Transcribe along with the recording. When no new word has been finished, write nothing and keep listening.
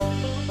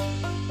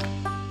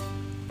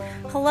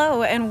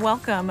Hello and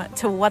welcome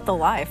to What the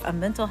Life, a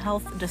mental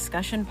health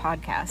discussion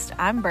podcast.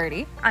 I'm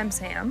Birdie. I'm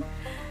Sam.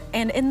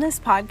 And in this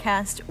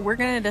podcast, we're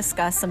going to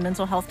discuss some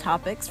mental health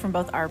topics from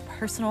both our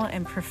personal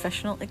and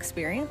professional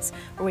experience,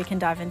 where we can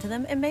dive into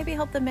them and maybe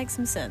help them make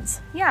some sense.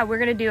 Yeah, we're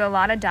going to do a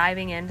lot of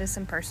diving into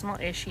some personal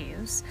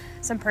issues,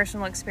 some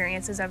personal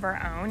experiences of our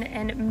own,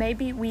 and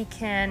maybe we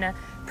can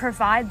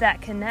provide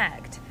that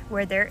connect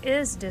where there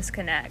is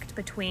disconnect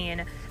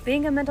between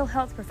being a mental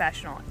health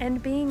professional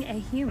and being a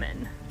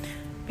human.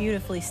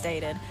 Beautifully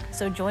stated.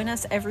 So join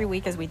us every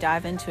week as we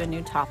dive into a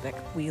new topic.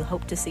 We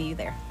hope to see you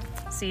there.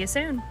 See you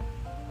soon.